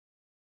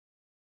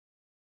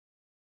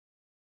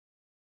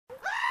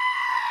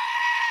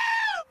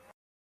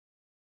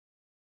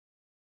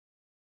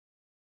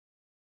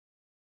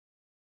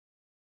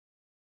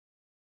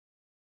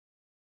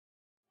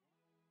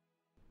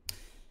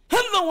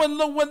Hello.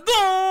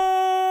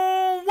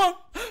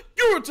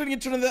 You're tuning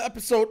into another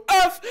episode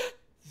of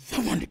The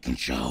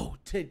WunderkindShow.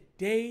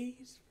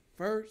 Today's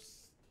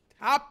first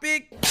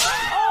topic.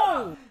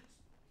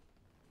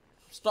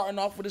 Starting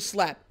off with a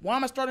slap. Why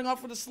am I starting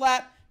off with a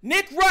slap?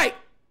 Nick Wright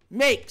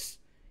makes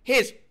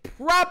his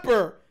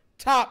proper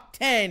top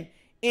 10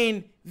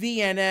 in the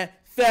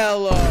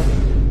NFL.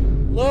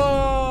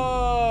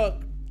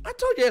 Look, I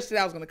told you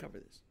yesterday I was going to cover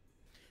this.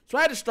 So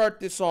I had to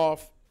start this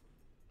off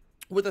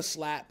with a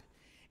slap.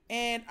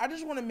 And I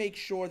just want to make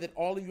sure that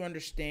all of you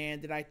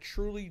understand that I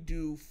truly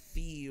do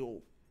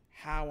feel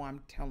how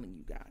I'm telling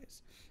you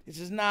guys. This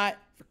is not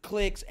for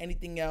clicks,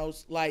 anything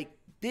else. Like,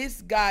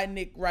 this guy,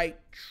 Nick Wright,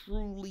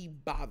 truly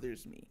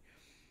bothers me.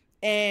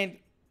 And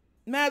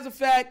matter of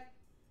fact,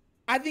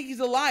 I think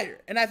he's a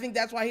liar. And I think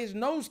that's why his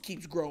nose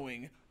keeps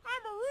growing.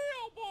 I'm a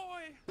real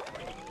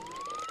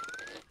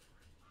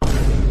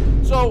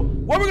boy. So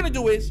what we're going to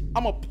do is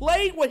I'm going to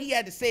play what he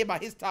had to say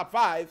about his top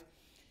 5.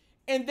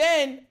 And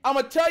then I'm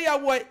going to tell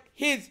y'all what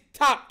his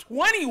top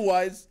 20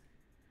 was,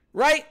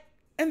 right?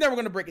 And then we're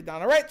going to break it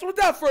down, all right? So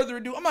without further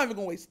ado, I'm not even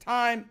going to waste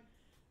time.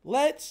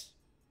 Let's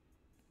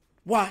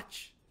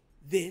watch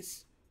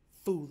this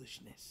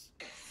foolishness.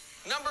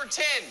 Number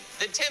 10,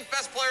 the 10th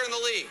best player in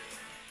the league,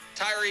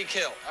 Tyreek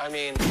Hill. I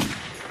mean,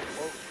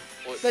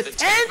 the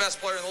 10th best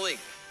player in the league.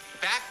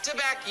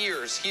 Back-to-back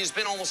years, he's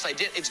been almost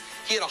identical.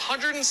 He had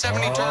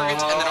 170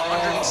 targets and then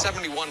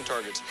 171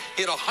 targets.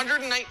 He had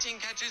 119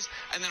 catches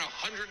and then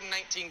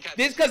 119 catches.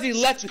 This because he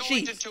left the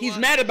Chiefs. He's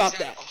mad about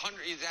that.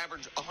 He's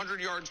averaged 100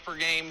 yards per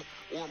game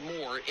or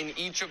more in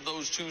each of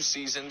those 2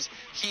 seasons.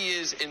 He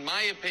is, in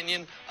my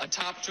opinion, a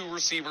top 2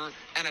 receiver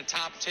and a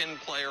top 10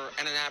 player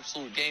and an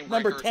absolute game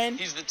breaker. Number 10?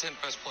 He's the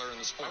 10th best player in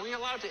the sport. Are we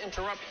allowed to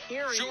interrupt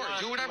here? Sure,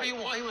 do whatever you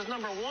want. Well, he was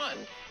number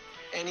 1.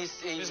 And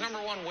he's number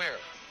 1 where?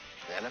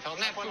 The NFL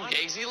Not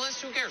Fugazi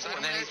list? Who cares?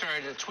 And then he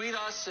started to tweet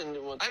us and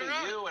tweet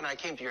you, and I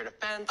came to your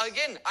defense.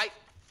 Again,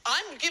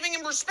 I'm giving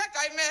him respect.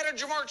 I haven't had a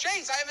Jamar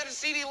Chase. I haven't had a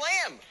CD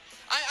Lamb.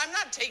 I'm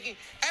not taking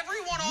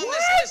everyone on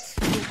this list.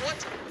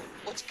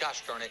 What's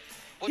gosh darn it?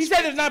 He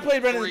said there's not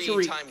played better than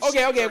Tariq.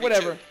 Okay, 32?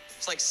 whatever.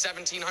 It's like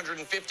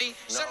 1,750? No,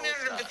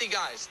 750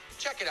 guys.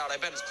 Check it out. I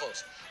bet it's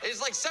close.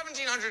 It's like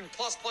 1,700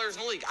 plus players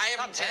in the league. I have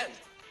him 10.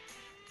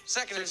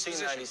 Second in his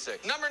position.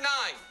 Number 9.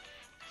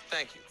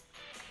 Thank you.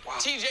 Wow.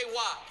 TJ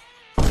Watt.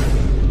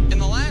 In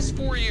the last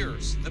 4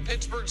 years, the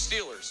Pittsburgh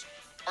Steelers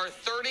are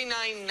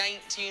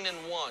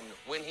 39-19-1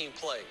 when he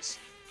plays.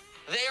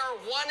 They are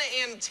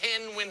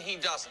 1-10 when he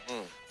doesn't.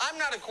 I'm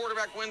not a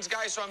quarterback wins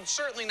guy, so I'm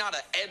certainly not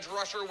an edge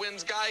rusher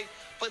wins guy,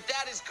 but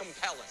that is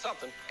compelling.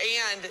 Something.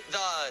 And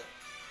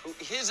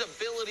his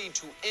ability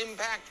to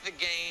impact the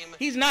game.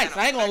 He's nice.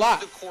 I ain't gonna lie.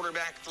 The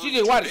quarterback through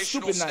TJ Watt is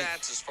traditional stupid stats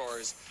nice. as far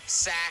as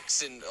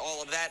sacks and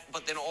all of that,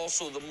 but then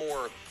also the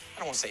more, I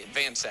don't want to say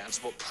advanced stats,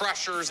 but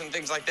pressures and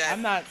things like that.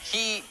 I'm not.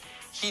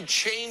 He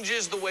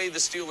changes the way the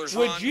Steelers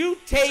run. Would you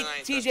take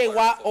TJ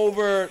Watt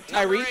over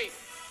Tyreek? 8,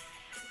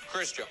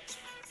 Chris Jones.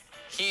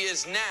 He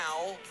is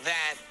now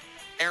that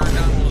Aaron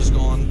Donald is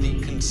gone, the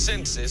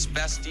consensus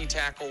best D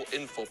tackle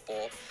in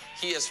football.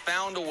 He has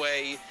found a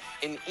way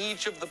in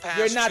each of the past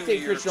 2 years. You're not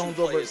taking Chris Jones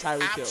over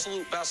Tyreek Hill.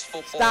 Absolute best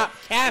football. Stop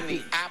capping.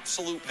 In the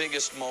absolute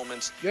biggest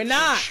moments. You're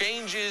not. He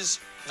changes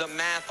the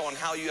math on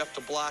how you have to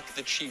block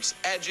the Chiefs'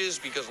 edges,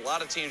 because a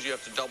lot of teams you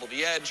have to double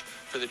the edge.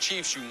 For the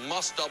Chiefs, you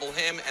must double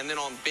him, and then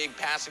on big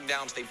passing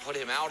downs, they put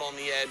him out on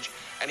the edge,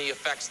 and he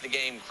affects the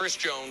game. Chris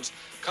Jones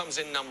comes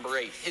in number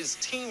 8. His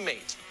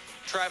teammate,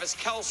 Travis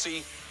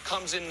Kelce,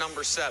 comes in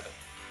number 7.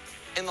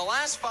 In the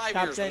last 5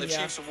 years, when the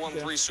Chiefs have won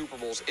 3 Super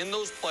Bowls, in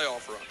those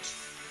playoff runs,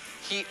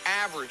 he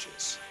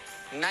averages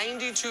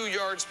 92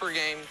 yards per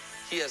game.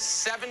 He has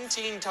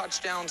 17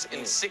 touchdowns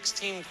in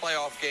 16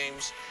 playoff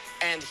games,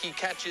 and he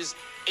catches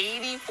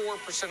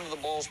 84% of the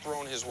balls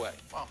thrown his way.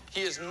 Wow.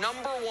 He is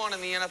number 1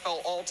 in the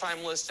NFL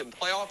all-time list in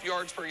playoff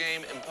yards per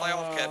game and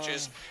playoff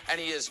catches, and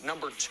he is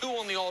number 2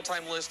 on the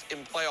all-time list in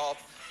playoff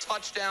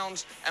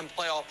touchdowns and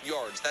playoff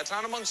yards. That's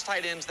not amongst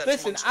tight ends.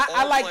 That's amongst all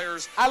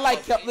players.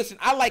 Listen,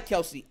 I like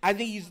Kelce. I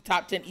think he's the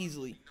top 10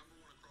 easily.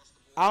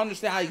 I don't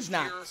understand how he's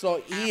not.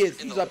 So he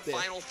is. He's up there. In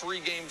the final 3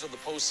 games of the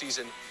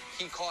postseason,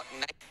 he caught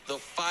the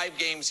 5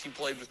 games he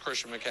played with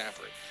Christian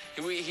McCaffrey.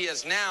 He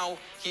has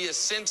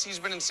since he's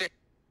been in San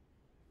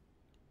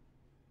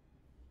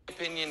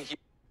opinion,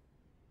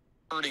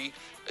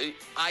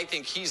 I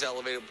think he's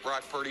elevated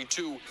Brock Purdy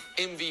to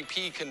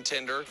MVP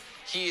contender.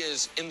 He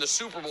is in the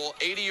Super Bowl,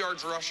 80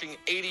 yards rushing,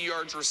 80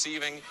 yards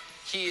receiving.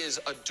 He is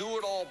a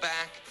do-it-all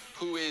back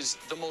who is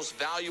the most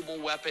valuable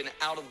weapon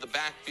out of the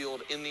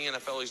backfield in the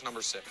NFL. He's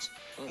number 6.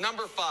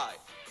 Number 5,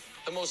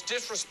 the most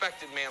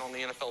disrespected man on the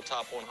NFL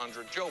Top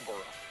 100, Joe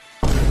Burrow.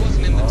 He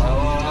wasn't in the top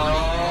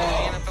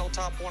 30 of the NFL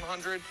Top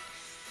 100.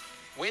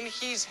 When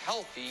he's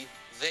healthy,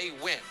 they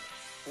win.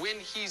 When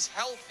he's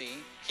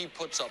healthy, he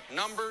puts up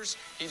numbers,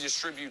 he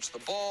distributes the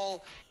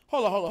ball.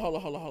 Hold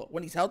on.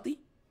 When he's healthy?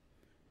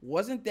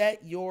 Wasn't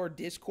that your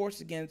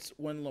discourse against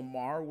when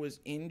Lamar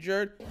was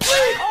injured?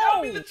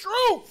 Tell me the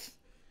truth.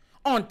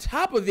 On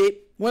top of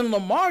it, when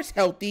Lamar's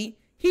healthy,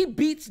 he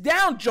beats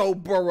down Joe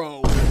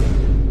Burrow.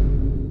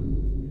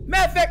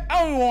 Matter of fact,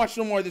 I don't even watch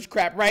no more of this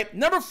crap, right?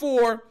 Number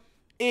 4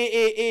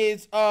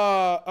 is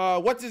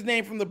what's his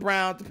name from the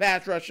Browns, the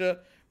pass rusher,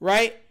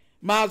 right?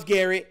 Myles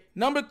Garrett.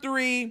 Number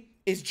 3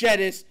 is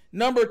Jettis.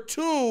 Number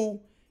 2,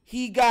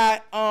 he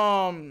got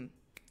the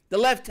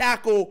left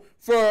tackle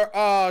for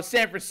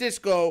San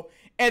Francisco.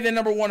 And then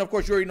number 1, of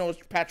course, you already know, is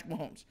Patrick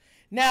Mahomes.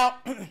 Now,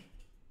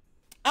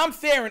 I'm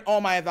fair in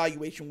all my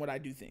evaluation when I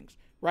do things,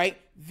 right?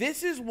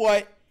 This is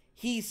what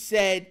he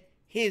said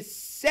his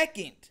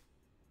second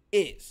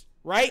is,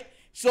 right?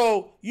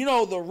 So, you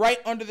know, the right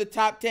under the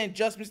top 10,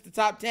 just missed the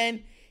top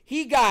 10.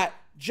 He got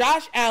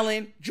Josh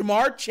Allen,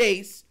 Jamar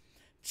Chase,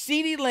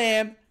 CeeDee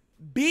Lamb,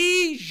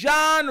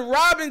 Bijan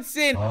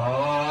Robinson.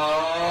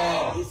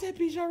 Oh. He said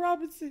Bijan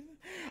Robinson.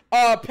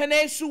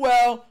 Penei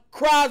Sewell,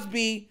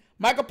 Crosby,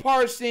 Michael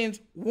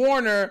Parsons,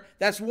 Warner.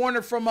 That's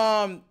Warner from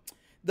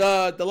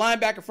the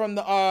linebacker from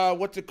the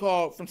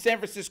from San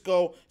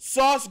Francisco.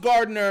 Sauce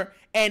Gardner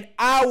and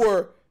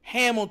our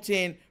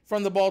Hamilton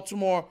from the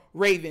Baltimore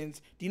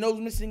Ravens. Do you know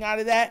who's missing out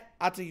of that?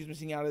 I'll tell you who's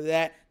missing out of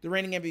that. The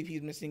reigning MVP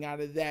is missing out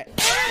of that.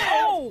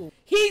 Oh!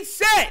 He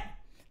said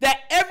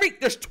that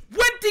there's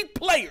 20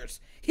 players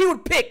he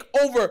would pick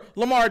over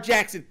Lamar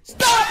Jackson.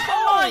 Stop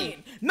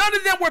lying! None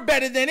of them were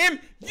better than him.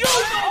 You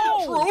know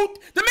the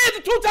truth. The man's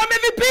a 2-time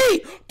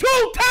MVP.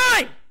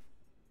 2-time.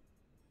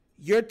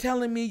 You're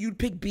telling me you'd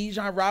pick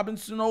Bijan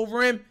Robinson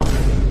over him?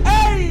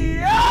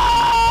 Hey, yo!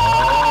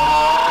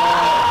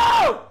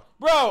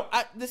 Bro,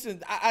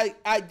 listen,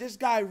 this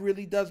guy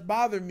really does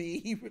bother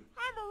me. I'm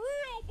a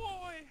real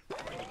boy.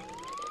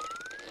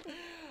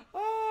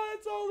 Oh,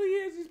 that's all he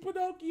is. He's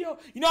Pinocchio.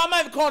 You know, I'm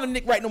not even calling him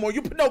Nick Wright no more.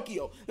 You're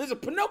Pinocchio. Listen,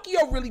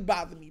 Pinocchio really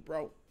bothers me,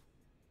 bro.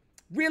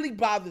 Really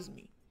bothers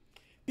me.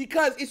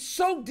 Because it's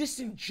so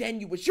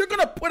disingenuous. You're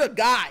going to put a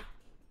guy,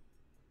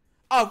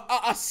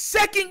 a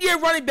second-year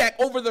running back,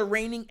 over the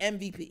reigning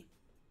MVP.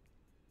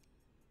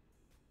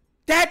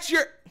 That's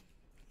your...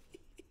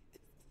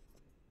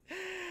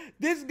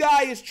 This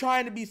guy is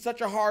trying to be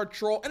such a hard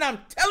troll. And I'm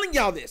telling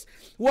y'all this.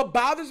 What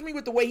bothers me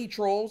with the way he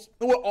trolls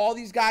and what all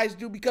these guys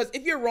do, because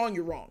if you're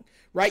wrong,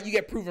 right? You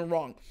get proven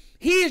wrong.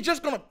 He is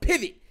just going to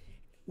pivot.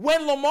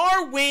 When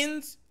Lamar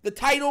wins the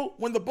title,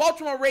 when the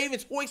Baltimore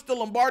Ravens hoist the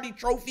Lombardi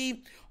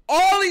trophy,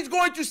 all he's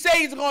going to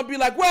say is going to be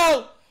like,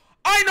 well,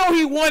 I know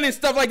he won and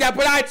stuff like that,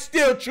 but I'd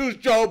still choose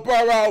Joe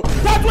Burrow.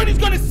 That's what he's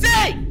going to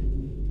say.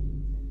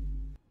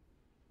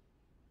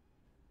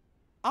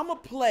 I'm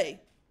going to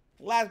play.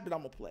 Last bit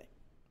I'm going to play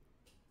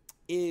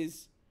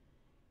is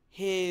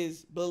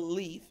his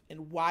belief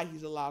and why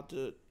he's allowed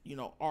to, you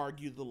know,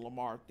 argue the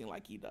Lamar thing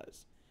like he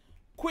does.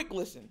 Quick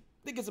listen.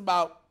 I think it's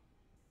about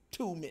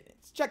 2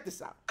 minutes. Check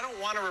this out. I don't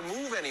want to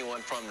remove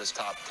anyone from this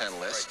top 10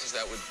 list. Because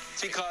that would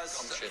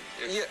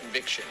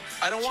conviction.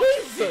 I don't want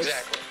Jesus. to.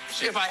 Exactly.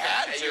 If I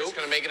had to, you're just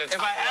gonna make it a top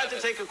if I had 11.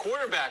 to take a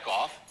quarterback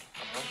off,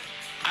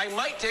 I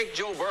might take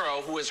Joe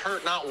Burrow, who was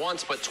hurt not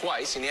once but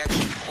twice, and he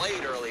actually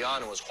played early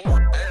on and was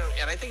horrible.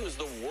 And I think he was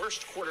the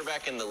worst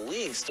quarterback in the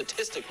league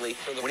statistically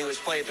when he was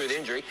playing through the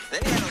injury.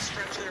 Then he had a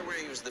stretch there where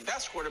he was the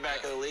best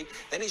quarterback of the league.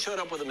 Then he showed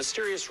up with a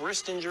mysterious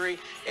wrist injury,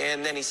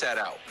 and then he sat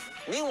out.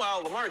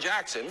 Meanwhile, Lamar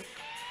Jackson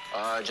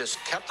just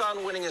kept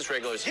on winning his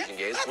regular season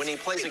games. When he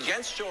plays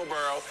against Joe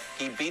Burrow,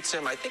 he beats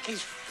him. I think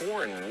he's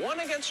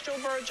 4-1 against Joe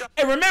Burrow.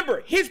 And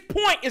remember, his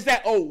point is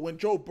that, when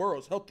Joe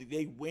Burrow's healthy,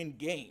 they win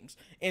games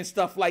and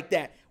stuff like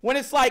that. When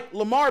it's like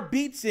Lamar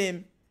beats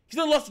him, he's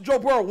only lost to Joe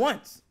Burrow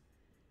once.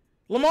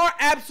 Lamar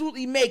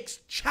absolutely makes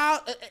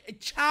child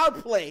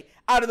play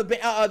out of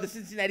the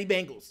Cincinnati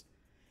Bengals.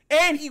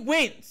 And he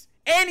wins.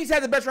 And he's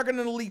had the best record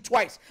in the league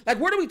twice. Like,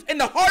 where do we... In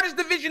the hardest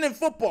division in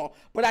football.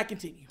 But I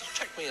continue.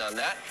 Check me on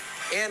that.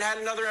 And had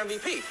another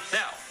MVP.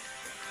 Now,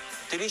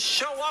 did he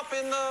show up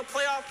in the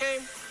playoff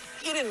game?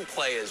 He didn't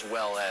play as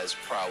well as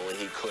probably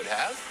he could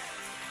have.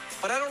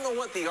 But I don't know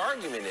what the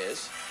argument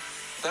is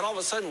that all of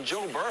a sudden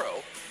Joe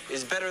Burrow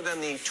is better than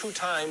the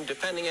 2-time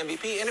defending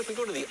MVP. And if we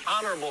go to the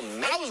honorable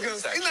mention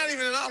section, he's not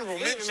even an honorable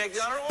mention. He didn't even make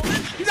the honorable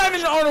mention. He's not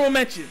even an honorable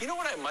mention. You know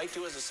what I might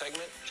do as a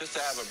segment, just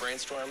to have a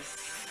brainstorm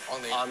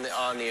on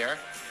the air?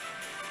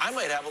 I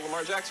might have a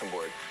Lamar Jackson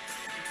board.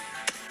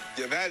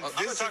 Yeah, I'm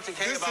going to talk to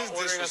Kay about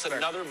ordering us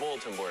another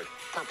bulletin board.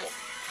 Purple.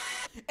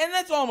 And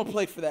that's all I'm going to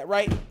play for that,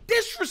 right?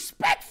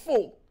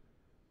 Disrespectful.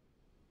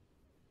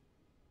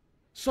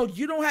 So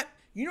you don't have...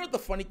 You know what the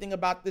funny thing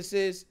about this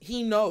is?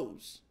 He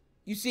knows.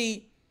 You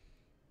see,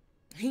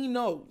 he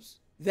knows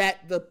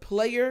that the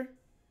player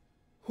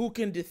who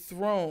can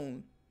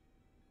dethrone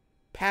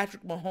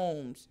Patrick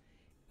Mahomes,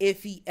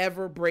 if he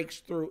ever breaks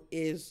through,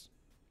 is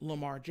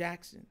Lamar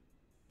Jackson.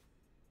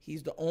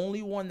 He's the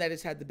only one that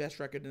has had the best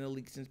record in the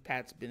league since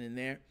Pat's been in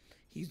there.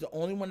 He's the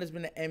only one that's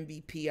been an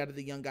MVP out of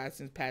the young guys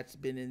since Pat's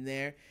been in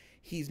there.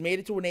 He's made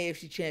it to an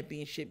AFC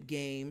championship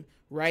game,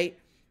 right?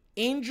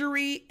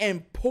 Injury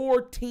and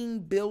poor team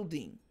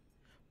building.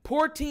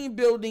 Poor team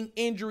building,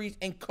 injuries,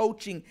 and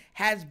coaching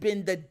has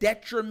been the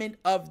detriment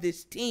of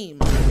this team.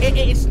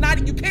 It's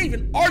not, you can't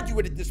even argue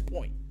it at this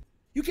point.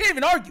 You can't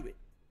even argue it.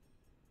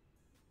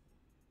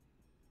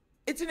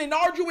 It's an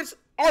inarduous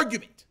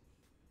argument.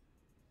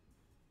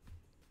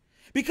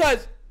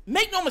 Because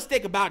make no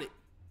mistake about it.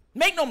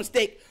 Make no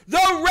mistake. The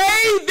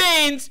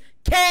Ravens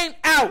came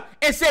out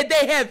and said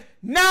they have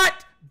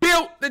not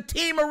built the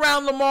team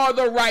around Lamar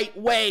the right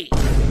way.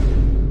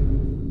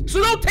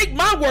 So don't take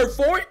my word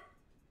for it.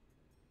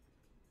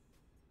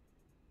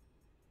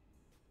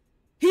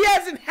 He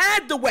hasn't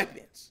had the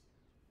weapons.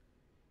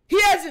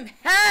 He hasn't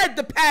had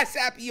the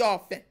pass-happy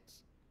offense.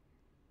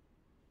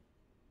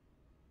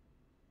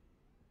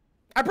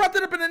 I brought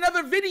that up in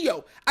another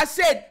video. I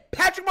said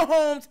Patrick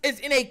Mahomes is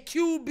in a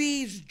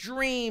QB's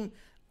dream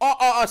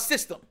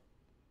system,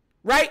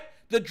 right?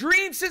 The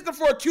dream system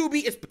for a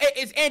QB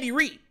is Andy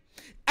Reid.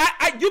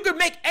 You can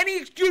make any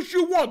excuse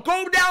you want.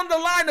 Go down the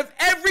line of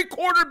every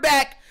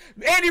quarterback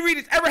Andy Reid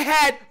has ever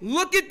had.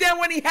 Look at them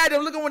when he had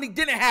them. Look at when he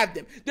didn't have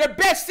them. Their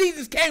best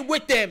seasons came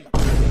with them.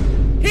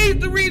 He's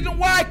the reason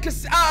why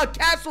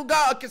Cassell,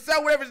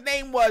 whatever his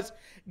name was,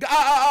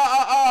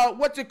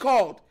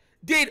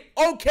 did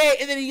okay,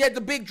 and then he had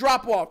the big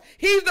drop off.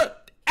 He's the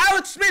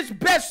Alex Smith's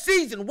best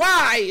season.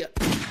 Why?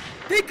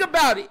 Think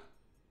about it.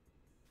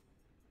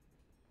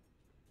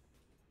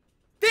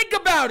 Think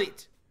about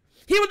it.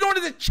 He was known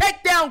as a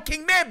check down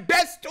king. Man,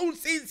 best 2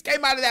 seasons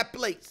came out of that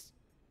place.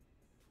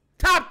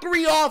 Top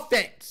 3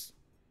 offense.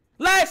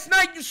 Last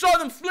night you saw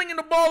them flinging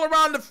the ball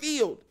around the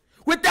field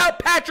without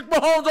Patrick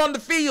Mahomes on the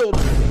field.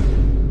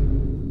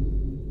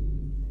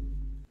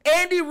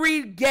 Andy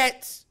Reid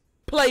gets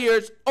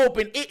players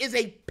open. It is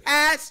a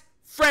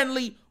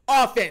pass-friendly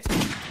offense.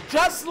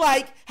 Just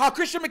like how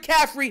Christian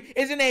McCaffrey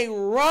is in a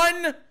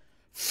run-friendly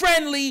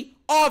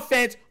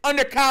offense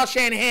under Kyle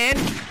Shanahan,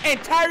 and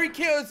Tyreek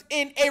Hill is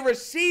in a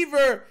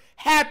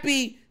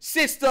receiver-happy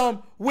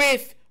system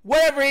with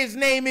whatever his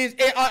name is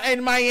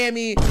in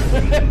Miami.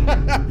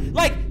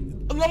 Like,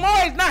 Lamar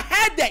has not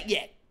had that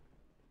yet.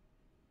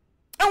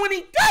 And when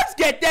he does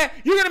get that,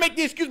 you're gonna make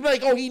the excuse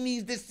like, oh, he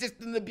needs this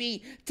system to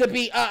be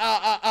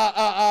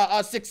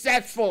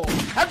successful.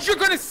 That's what you're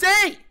gonna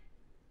say.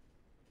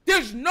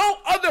 There's no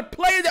other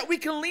player that we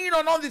can lean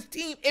on this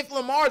team if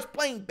Lamar's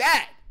playing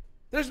bad.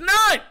 There's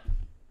none.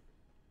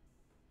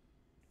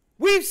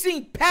 We've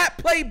seen Pat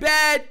play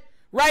bad,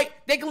 right?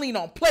 They can lean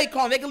on play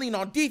call. They can lean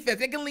on defense.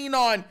 They can lean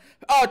on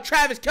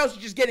Travis Kelce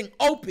just getting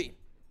open.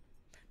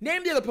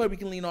 Name the other player we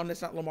can lean on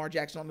that's not Lamar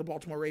Jackson on the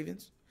Baltimore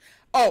Ravens.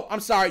 Oh, I'm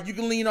sorry. You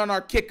can lean on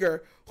our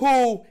kicker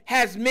who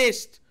has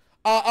missed,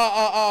 Who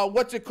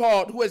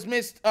has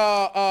missed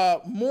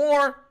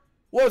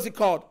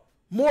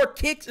more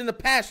kicks in the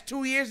past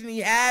 2 years than he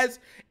has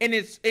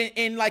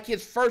in like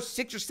his first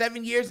 6 or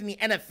 7 years in the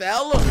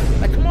NFL.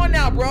 Like, come on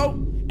now,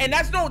 bro. And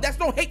that's no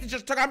hate to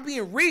just talk. I'm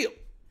being real.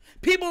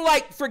 People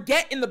like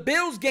forget in the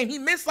Bills game he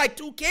missed like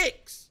 2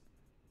 kicks.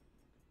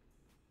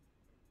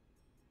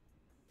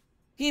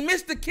 He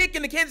missed the kick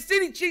in the Kansas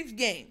City Chiefs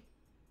game.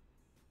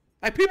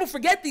 Like, people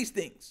forget these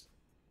things.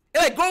 It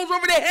like goes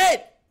over their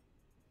head.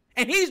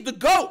 And he's the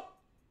GOAT.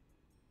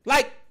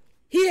 Like,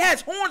 he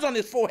has horns on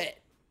his forehead.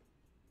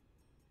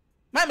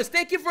 Might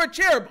mistake you for a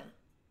cherubim.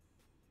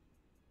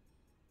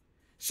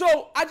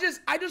 So I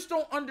just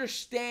don't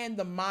understand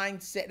the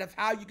mindset of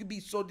how you can be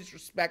so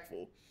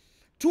disrespectful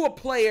to a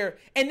player,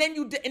 and then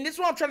and this is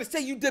what I'm trying to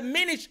say, you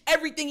diminish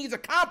everything he's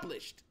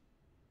accomplished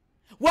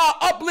while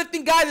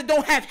uplifting guys that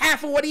don't have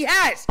half of what he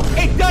has.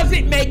 It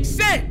doesn't make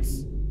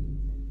sense.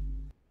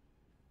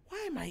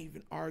 Why am I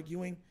even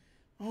arguing?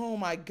 Oh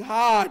my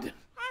God. I'm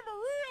a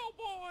real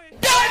boy.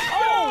 That's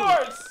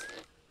yours.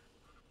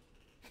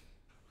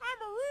 I'm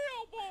a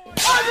real boy.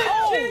 I'm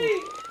a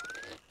G.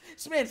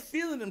 This man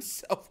feeling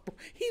himself, bro.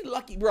 He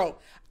lucky, bro.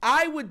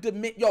 I would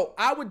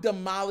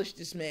demolish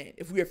this man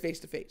if we were face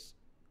to face.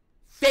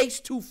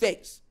 Face to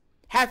face.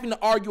 Having to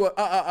argue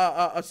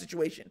a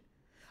situation.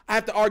 I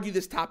have to argue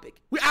this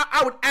topic.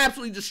 I would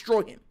absolutely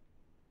destroy him.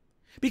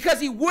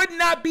 Because he would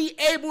not be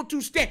able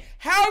to stand.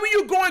 How are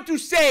you going to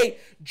say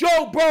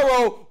Joe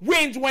Burrow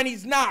wins when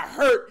he's not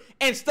hurt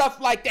and stuff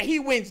like that? He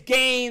wins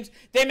games.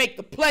 They make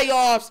the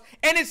playoffs.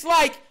 And it's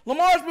like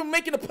Lamar's been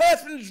making the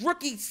playoffs in his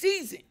rookie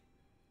season.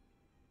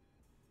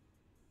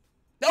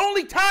 The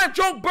only time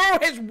Joe Burrow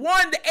has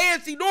won the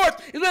AFC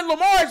North is when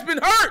Lamar has been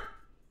hurt.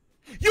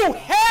 You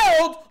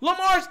held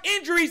Lamar's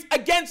injuries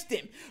against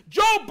him.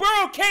 Joe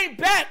Burrow came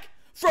back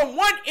from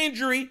one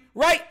injury,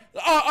 right?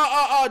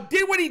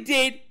 Did what he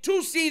did.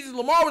 2 seasons,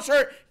 Lamar was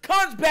hurt,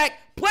 comes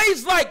back,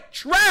 plays like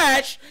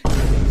trash.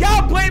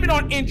 Y'all blame it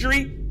on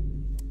injury.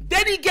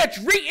 Then he gets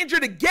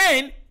re-injured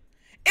again.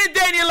 And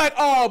then you're like,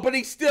 oh, but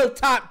he's still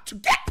top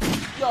 2.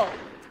 Yo,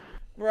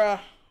 bruh.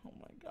 Oh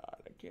my God,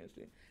 I can't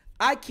stand it.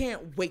 I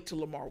can't wait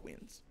till Lamar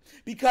wins.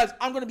 Because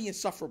I'm going to be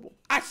insufferable.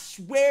 I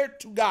swear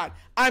to God,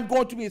 I'm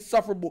going to be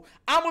insufferable.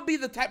 I'm going to be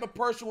the type of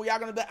person where y'all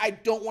going to be like, I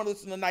don't want to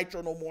listen to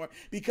Nitro no more.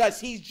 Because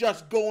he's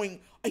just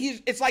going,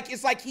 it's like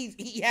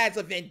he has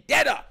a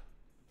vendetta.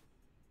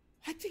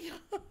 I think,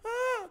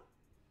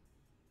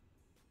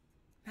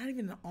 not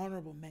even an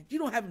honorable mention. You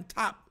don't have him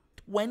top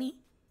 20?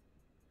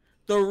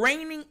 The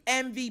reigning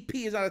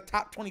MVP is not a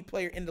top 20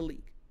 player in the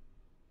league.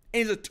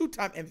 And he's a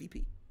 2-time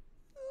MVP.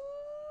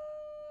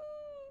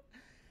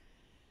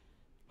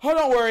 Oh,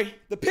 don't worry.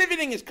 The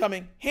pivoting is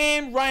coming.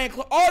 Him, Ryan,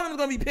 all of them are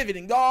going to be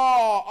pivoting.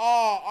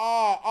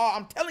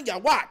 I'm telling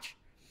y'all, watch.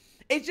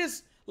 It's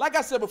just, like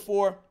I said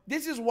before,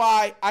 this is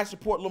why I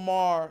support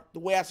Lamar the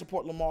way I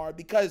support Lamar,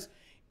 because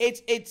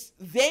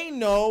they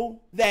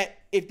know that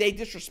if they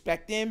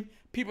disrespect him,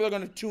 people are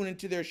going to tune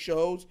into their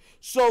shows,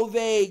 so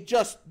they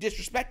just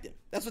disrespect him.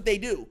 That's what they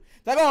do.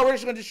 Like, oh, we're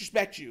just going to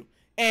disrespect you,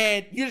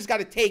 and you just got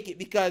to take it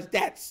because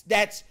that's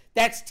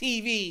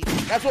TV.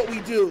 That's what we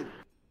do.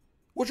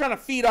 We're trying to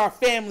feed our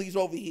families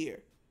over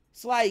here.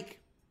 It's like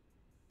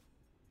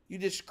you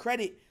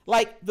discredit,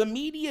 like the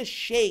media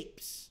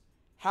shapes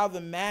how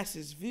the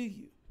masses view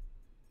you.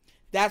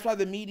 That's why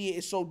the media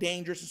is so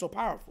dangerous and so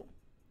powerful.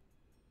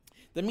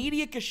 The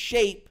media can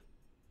shape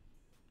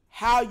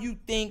how you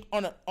think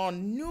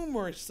on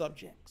numerous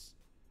subjects.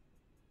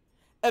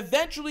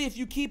 Eventually, if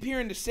you keep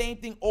hearing the same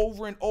thing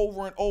over and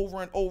over and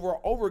over and over and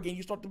over again,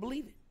 you start to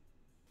believe it.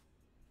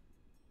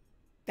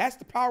 That's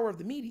the power of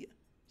the media.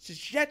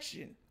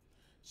 Suggestion.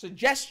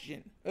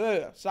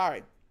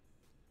 Sorry.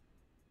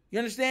 You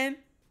understand?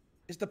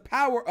 It's the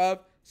power of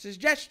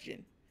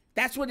suggestion.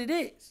 That's what it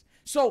is.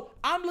 So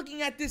I'm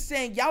looking at this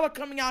saying, y'all are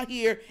coming out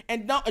here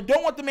and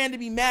don't want the man to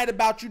be mad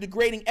about you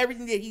degrading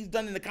everything that he's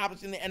done and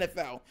accomplished in the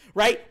NFL,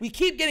 right? We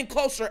keep getting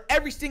closer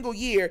every single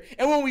year,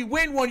 and when we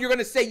win one, you're going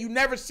to say you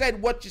never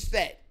said what you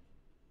said.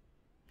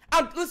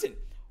 Listen,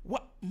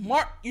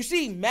 Mark, you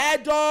see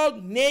Mad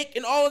Dog, Nick,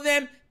 and all of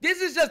them,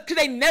 this is just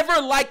because they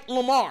never liked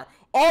Lamar.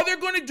 All they're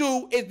going to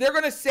do is they're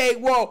going to say,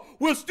 well,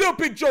 we'll still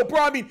pick Joe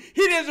Burrow. I mean,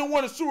 he doesn't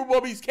win a Super Bowl,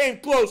 but he's came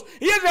close.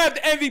 He doesn't have the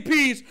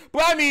MVPs,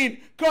 but I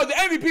mean, because the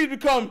MVPs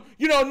become,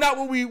 not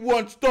what we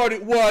once thought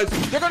it was.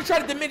 They're going to try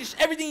to diminish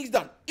everything he's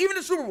done, even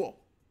the Super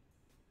Bowl.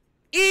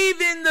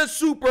 Even the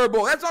Super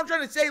Bowl. That's what I'm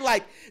trying to say.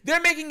 Like,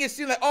 they're making it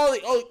seem like,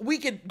 oh, we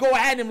could go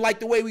at him like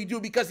the way we do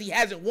because he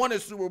hasn't won a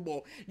Super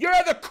Bowl. Your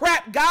other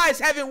crap guys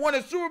haven't won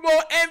a Super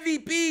Bowl,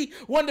 MVP,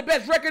 won the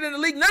best record in the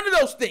league. None of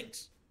those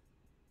things.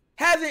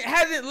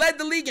 Hasn't led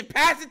the league in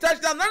passing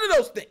touchdowns, none of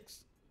those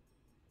things.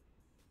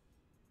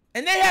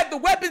 And they have the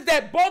weapons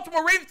that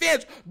Baltimore Ravens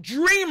fans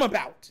dream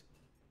about.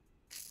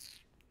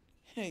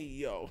 Hey,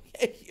 yo.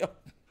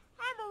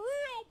 I'm a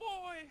real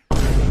boy.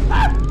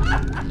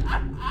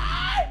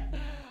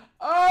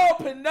 Oh,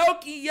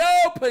 Pinocchio.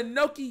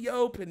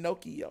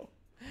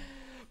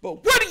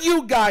 But what do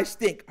you guys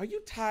think? Are you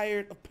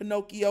tired of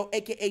Pinocchio,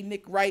 a.k.a.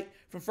 Nick Wright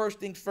from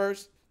First Things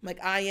First? Like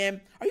I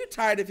am? Are you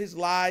tired of his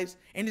lies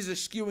and his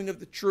eschewing of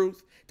the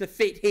truth to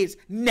fit his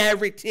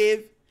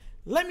narrative?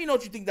 Let me know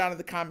what you think down in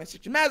the comment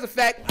section. Matter of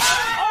fact,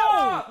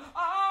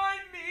 I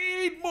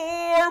need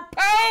more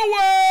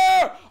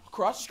power!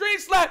 Across the screen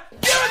slap.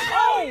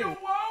 You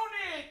want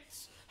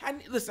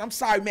it! Listen, I'm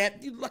sorry, man.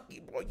 You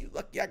lucky, boy. You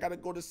lucky I gotta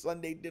go to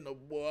Sunday dinner,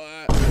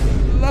 boy.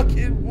 You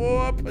lucky,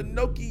 boy.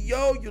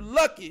 Pinocchio, you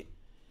lucky.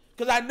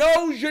 Because I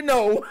knows you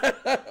know.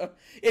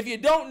 If you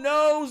don't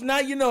knows, now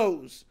you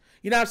knows.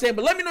 You know what I'm saying?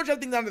 But let me know what you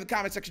think down in the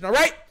comment section, all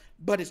right?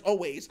 But as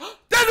always,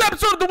 that's an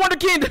episode of The Wonder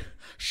Kind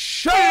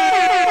Show!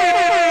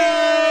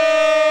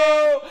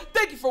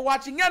 Thank you for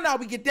watching. Y'all know how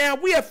we get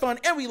down. We have fun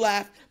and we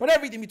laugh. But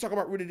everything we talk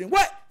about rooted in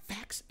what?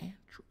 Facts and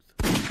truth.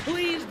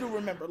 Please do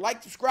remember,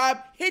 like, subscribe,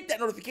 hit that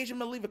notification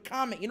bell, leave a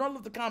comment. I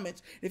love the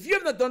comments. If you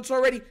have not done so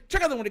already,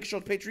 check out The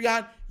WunderkindShow's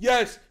Patreon.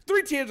 Yes,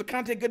 3 tiers of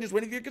content goodness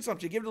waiting for your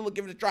consumption. Give it a look,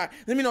 give it a try.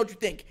 Let me know what you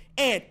think.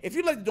 And if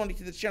you'd like to donate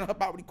to this channel,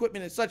 help out with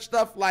equipment and such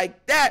stuff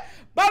like that,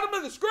 bottom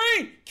of the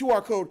screen,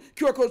 QR codes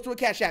to a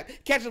Cash App.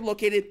 Cash is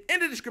located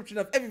in the description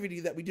of every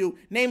video that we do.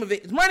 Name of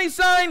it is money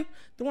sign,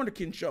 The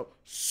Wunderkind Show.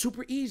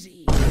 Super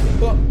easy.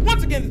 But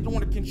once again, it's The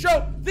Wunderkind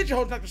Show. This is your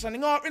host, Dr.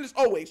 signing off. And as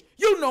always,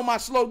 you know my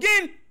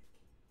slogan.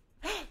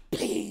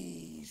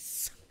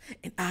 Peace.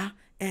 And I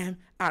am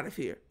out of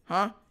here.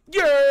 Huh?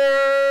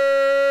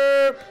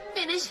 Yeah.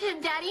 Finish him,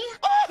 Daddy.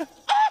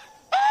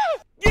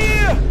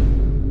 Yeah.